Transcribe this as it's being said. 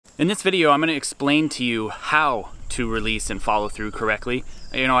In this video, I'm going to explain to you how to release and follow through correctly.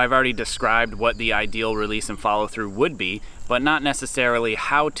 You know, I've already described what the ideal release and follow through would be, but not necessarily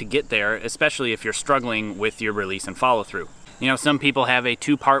how to get there, especially if you're struggling with your release and follow through. You know, some people have a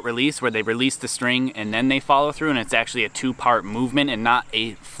two-part release where they release the string and then they follow through, and it's actually a two-part movement and not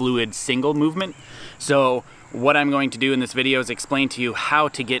a fluid single movement. So what I'm going to do in this video is explain to you how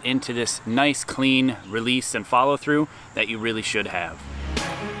to get into this nice, clean release and follow through that you really should have.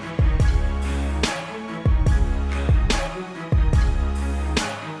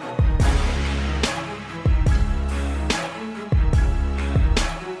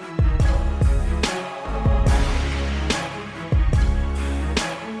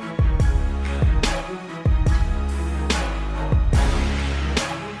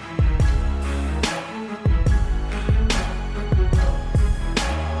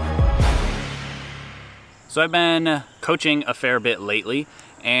 So I've been coaching a fair bit lately,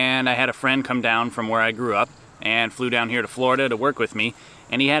 and I had a friend come down from where I grew up and flew down here to Florida to work with me,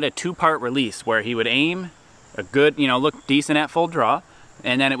 and he had a two-part release where he would aim a good, look decent at full draw,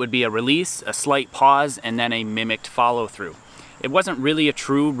 and then it would be a release, a slight pause, and then a mimicked follow through. It wasn't really a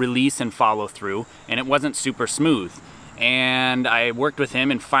true release and follow through, and it wasn't super smooth. And I worked with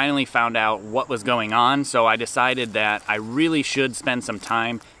him and finally found out what was going on, so I decided that I really should spend some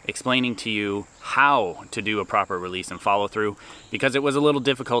time explaining to you how to do a proper release and follow through, because it was a little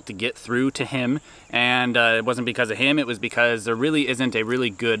difficult to get through to him, and it wasn't because of him, it was because there really isn't a really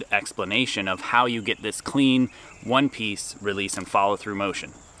good explanation of how you get this clean one-piece release and follow through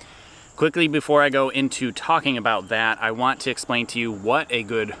motion. Quickly, before I go into talking about that, I want to explain to you what a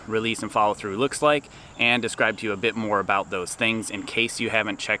good release and follow through looks like and describe to you a bit more about those things in case you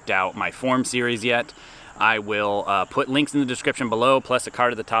haven't checked out my form series yet. I will put links in the description below, plus a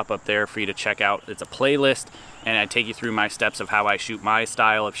card at the top up there for you to check out. It's a playlist, and I take you through my steps of how I shoot my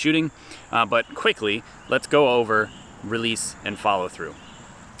style of shooting. But quickly, let's go over release and follow through.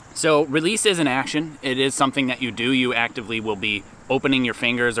 So release is an action. It is something that you do. You actively will be opening your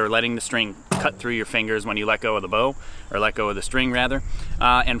fingers or letting the string cut through your fingers when you let go of the bow, or let go of the string rather.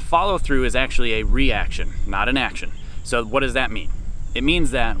 And follow through is actually a reaction, not an action. So what does that mean? It means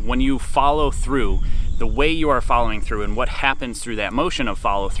that when you follow through, the way you are following through and what happens through that motion of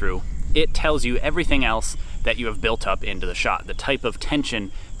follow through, it tells you everything else that you have built up into the shot, the type of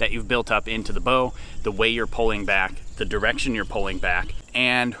tension that you've built up into the bow, the way you're pulling back, the direction you're pulling back,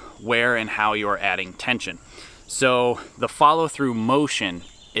 and where and how you're adding tension. So the follow through motion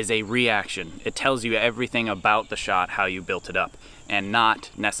is a reaction. It tells you everything about the shot, how you built it up, and not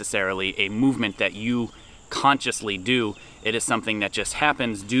necessarily a movement that you consciously do. It is something that just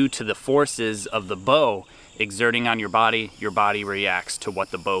happens due to the forces of the bow exerting on your body. Your body reacts to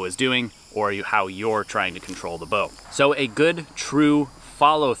what the bow is doing, or how you're trying to control the bow. So a good, true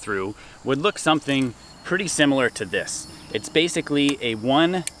follow through would look something pretty similar to this. It's basically a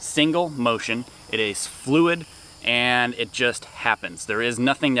one single motion. It is fluid, and it just happens. There is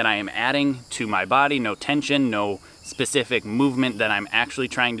nothing that I am adding to my body, no tension, no specific movement that I'm actually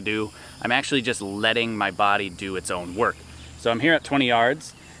trying to do. I'm actually just letting my body do its own work. So I'm here at 20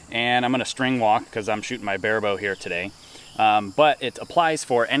 yards, and I'm gonna string walk because I'm shooting my barebow here today. But it applies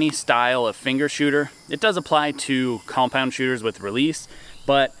for any style of finger shooter. It does apply to compound shooters with release,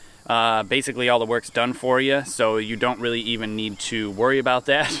 but basically all the work's done for you, so you don't really even need to worry about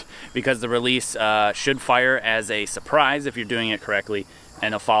that because the release should fire as a surprise if you're doing it correctly,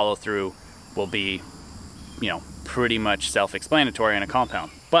 and the follow through will be, pretty much self-explanatory in a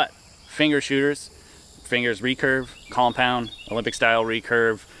compound. But finger shooters, fingers recurve, compound, Olympic style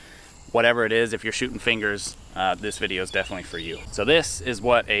recurve, whatever it is, if you're shooting fingers, this video is definitely for you. So this is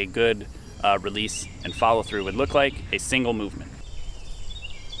what a good release and follow through would look like, a single movement.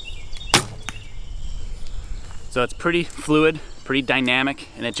 So it's pretty fluid, pretty dynamic,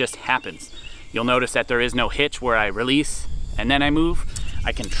 and it just happens. You'll notice that there is no hitch where I release and then I move.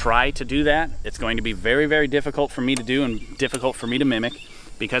 I can try to do that. It's going to be very, very difficult for me to do and difficult for me to mimic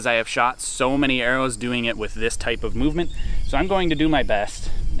because I have shot so many arrows doing it with this type of movement. So I'm going to do my best.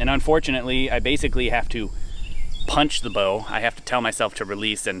 And unfortunately, I basically have to punch the bow. I have to tell myself to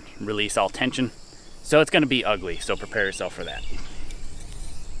release and release all tension. So it's going to be ugly, so prepare yourself for that.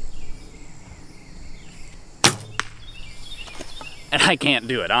 And I can't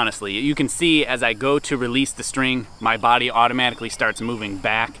do it, honestly. You can see as I go to release the string, my body automatically starts moving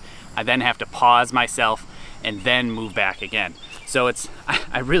back. I then have to pause myself and then move back again. So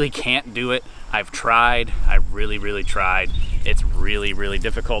I really can't do it. I've tried, I've really tried. It's really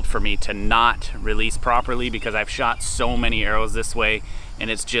difficult for me to not release properly because I've shot so many arrows this way, and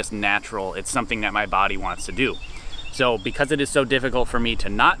it's just natural. It's something that my body wants to do. So because it is so difficult for me to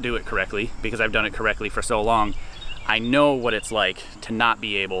not do it correctly, because I've done it correctly for so long, I know what it's like to not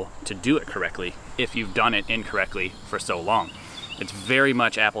be able to do it correctly if you've done it incorrectly for so long. It's very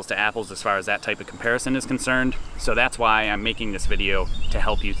much apples to apples as far as that type of comparison is concerned. So that's why I'm making this video, to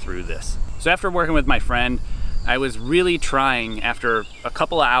help you through this. So after working with my friend, I was really trying, after a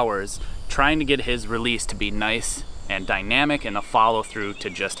couple of hours, trying to get his release to be nice and dynamic and the follow through to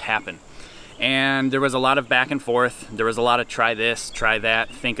just happen. And there was a lot of back and forth. There was a lot of try this, try that,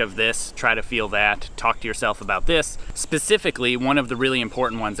 think of this, try to feel that, talk to yourself about this. Specifically, one of the really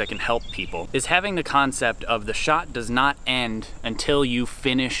important ones that can help people is having the concept of the shot does not end until you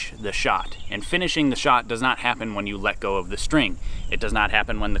finish the shot. And finishing the shot does not happen when you let go of the string. It does not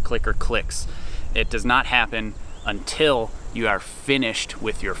happen when the clicker clicks. It does not happen until you are finished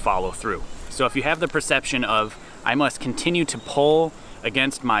with your follow through. So if you have the perception of, I must continue to pull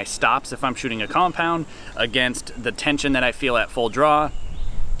against my stops if I'm shooting a compound, against the tension that I feel at full draw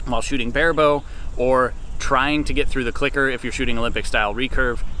while shooting barebow, or trying to get through the clicker if you're shooting Olympic style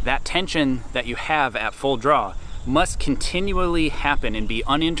recurve, that tension that you have at full draw must continually happen and be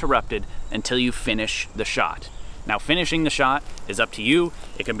uninterrupted until you finish the shot. Now, finishing the shot is up to you.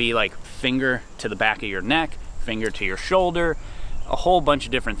 It can be like finger to the back of your neck, finger to your shoulder, a whole bunch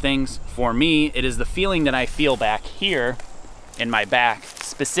of different things. For me, it is the feeling that I feel back here in my back,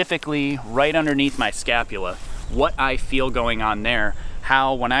 specifically right underneath my scapula, what I feel going on there,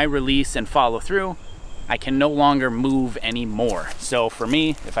 how when I release and follow through, I can no longer move anymore. So for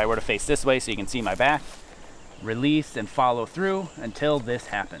me, if I were to face this way so you can see my back, release and follow through until this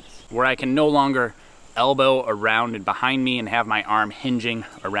happens, where I can no longer elbow around and behind me and have my arm hinging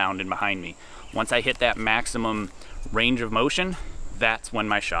around and behind me. Once I hit that maximum range of motion, that's when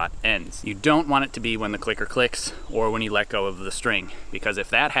my shot ends. You don't want it to be when the clicker clicks or when you let go of the string, because if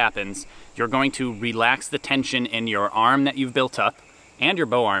that happens, you're going to relax the tension in your arm that you've built up, and your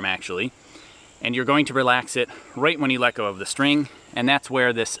bow arm actually, and you're going to relax it right when you let go of the string, and that's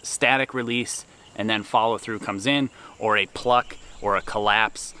where this static release and then follow through comes in, or a pluck or a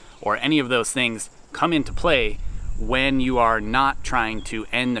collapse or any of those things come into play when you are not trying to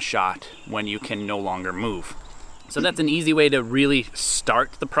end the shot when you can no longer move. So that's an easy way to really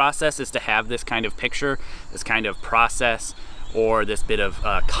start the process, is to have this kind of picture, this kind of process, or this bit of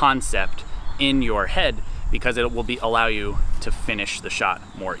concept in your head, because it will allow you to finish the shot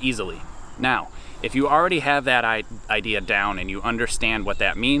more easily. Now, if you already have that idea down and you understand what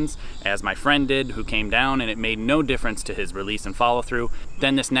that means, as my friend did, who came down and it made no difference to his release and follow through,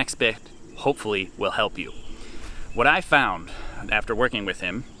 then this next bit hopefully will help you. What I found after working with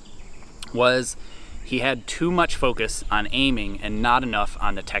him was he had too much focus on aiming and not enough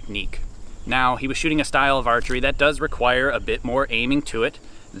on the technique. Now, he was shooting a style of archery that does require a bit more aiming to it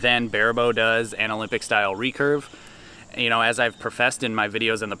than barebow does and Olympic style recurve. You know, as I've professed in my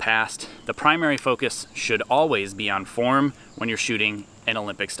videos in the past, the primary focus should always be on form when you're shooting an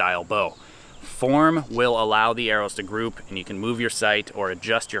Olympic style bow. Form will allow the arrows to group, and you can move your sight or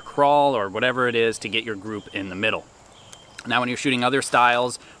adjust your crawl or whatever it is to get your group in the middle. Now, when you're shooting other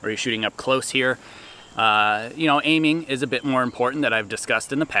styles or you're shooting up close here, you know, aiming is a bit more important, that I've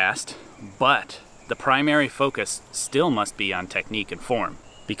discussed in the past, but the primary focus still must be on technique and form,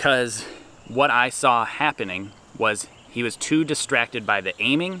 because what I saw happening was he was too distracted by the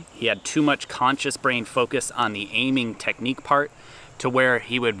aiming. He had too much conscious brain focus on the aiming technique part, to where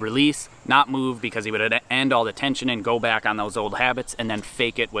he would release, not move, because he would end all the tension and go back on those old habits and then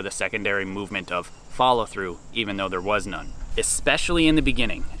fake it with a secondary movement of follow through, even though there was none. Especially in the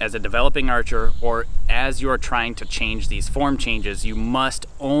beginning, as a developing archer, or as you're trying to change these form changes, you must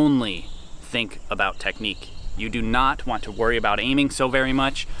only think about technique. You do not want to worry about aiming so very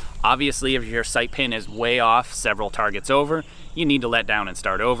much. Obviously, if your sight pin is way off several targets over, you need to let down and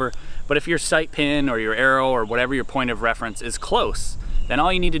start over. But if your sight pin or your arrow or whatever your point of reference is close, then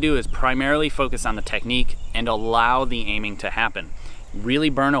all you need to do is primarily focus on the technique and allow the aiming to happen. Really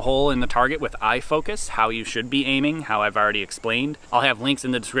burn a hole in the target with eye focus, how you should be aiming, how I've already explained. I'll have links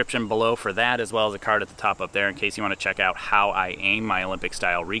in the description below for that, as well as a card at the top up there in case you want to check out how I aim my Olympic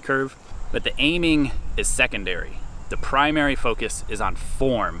style recurve. But the aiming is secondary. The primary focus is on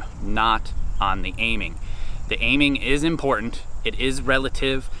form, not on the aiming. The aiming is important, it is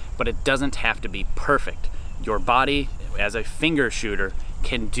relative, but it doesn't have to be perfect. Your body, as a finger shooter,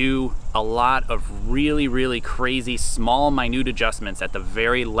 can do a lot of really crazy small minute adjustments at the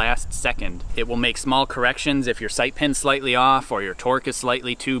very last second. It will make small corrections if your sight pin's slightly off or your torque is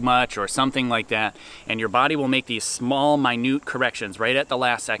slightly too much or something like that, and your body will make these small minute corrections right at the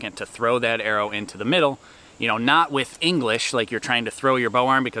last second to throw that arrow into the middle. You know, not with English, like you're trying to throw your bow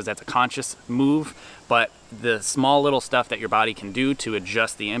arm, because that's a conscious move, but the small little stuff that your body can do to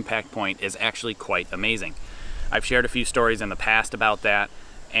adjust the impact point is actually quite amazing. I've shared a few stories in the past about that,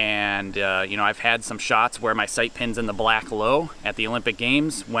 and you know, I've had some shots where my sight pin's in the black low at the Olympic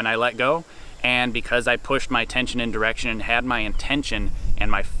Games when I let go, and because I pushed my tension in direction and had my intention and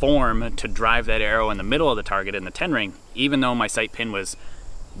my form to drive that arrow in the middle of the target in the 10 ring, even though my sight pin was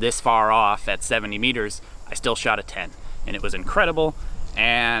this far off at 70 meters, I still shot a 10, and it was incredible.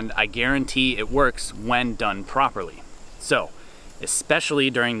 And I guarantee it works when done properly. So, especially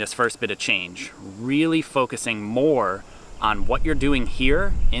during this first bit of change, really focusing more on what you're doing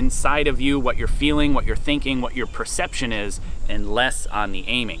here, inside of you, what you're feeling, what you're thinking, what your perception is, and less on the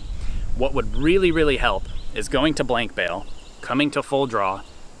aiming. What would really, really help is going to blank bail, coming to full draw,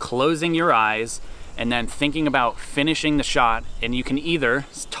 closing your eyes, and then thinking about finishing the shot. And you can either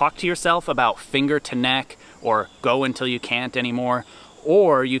talk to yourself about finger to neck, or go until you can't anymore,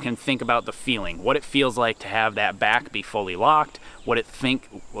 or you can think about the feeling, what it feels like to have that back be fully locked, think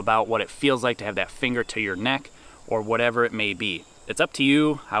about what it feels like to have that finger to your neck, or whatever it may be. It's up to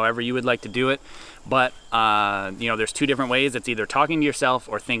you, however you would like to do it, but you know, there's two different ways. It's either talking to yourself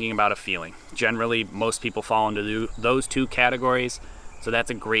or thinking about a feeling. Generally, most people fall into those two categories, so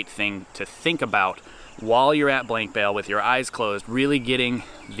that's a great thing to think about while you're at blank bail with your eyes closed, really getting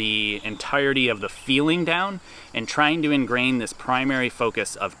the entirety of the feeling down and trying to ingrain this primary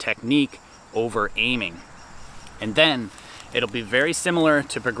focus of technique over aiming. And then it'll be very similar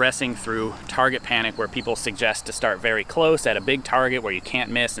to progressing through target panic, where people suggest to start very close at a big target where you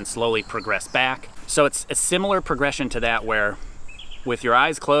can't miss and slowly progress back. So it's a similar progression to that, where with your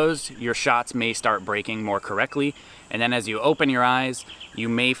eyes closed, your shots may start breaking more correctly. And then as you open your eyes, you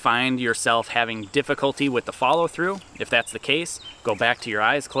may find yourself having difficulty with the follow through. If that's the case, go back to your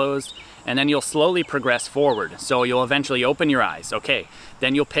eyes closed, and then you'll slowly progress forward. So you'll eventually open your eyes. Okay,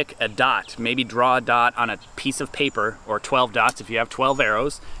 then you'll pick a dot, maybe draw a dot on a piece of paper, or 12 dots if you have 12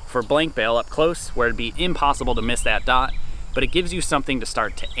 arrows, for blank bail up close, where it'd be impossible to miss that dot, but it gives you something to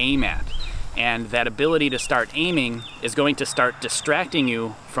start to aim at. And that ability to start aiming is going to start distracting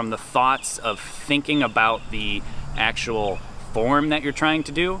you from the thoughts of thinking about the actual form that you're trying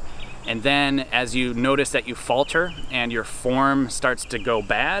to do. And then as you notice that you falter and your form starts to go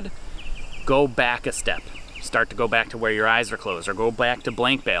bad, go back a step. Start to go back to where your eyes are closed, or go back to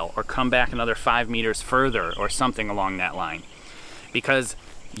blank bail, or come back another 5 meters further, or something along that line. Because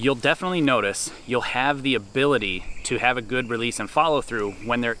you'll definitely notice you'll have the ability to have a good release and follow through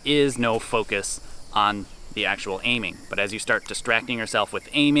when there is no focus on the actual aiming. But as you start distracting yourself with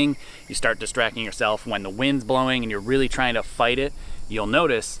aiming, you start distracting yourself when the wind's blowing and you're really trying to fight it, you'll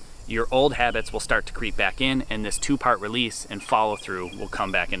notice your old habits will start to creep back in, and this two-part release and follow through will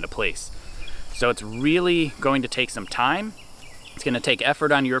come back into place. So it's really going to take some time. It's going to take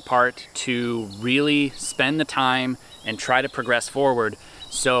effort on your part to really spend the time and try to progress forward,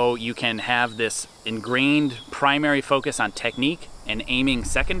 so you can have this ingrained primary focus on technique and aiming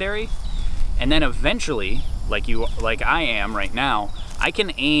secondary. And then eventually, like I am right now, I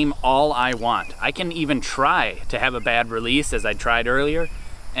can aim all I want. I can even try to have a bad release, as I tried earlier,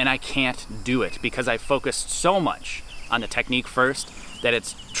 and I can't do it because I focused so much on the technique first that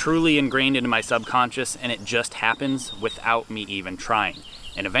it's truly ingrained into my subconscious, and it just happens without me even trying.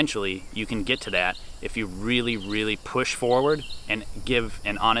 And eventually you can get to that if you really, really push forward and give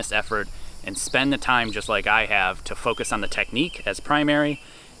an honest effort and spend the time, just like I have, to focus on the technique as primary.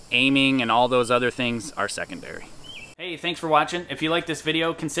 Aiming and all those other things are secondary. Hey, thanks for watching. If you like this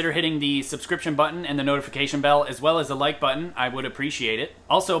video, consider hitting the subscription button and the notification bell, as well as the like button. I would appreciate it.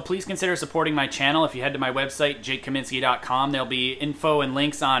 Also, please consider supporting my channel. If you head to my website, jakekaminski.com, there'll be info and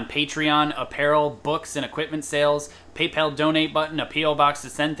links on Patreon, apparel, books, and equipment sales, PayPal donate button, a P.O. box to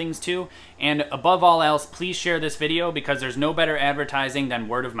send things to, and above all else, please share this video, because there's no better advertising than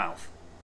word of mouth.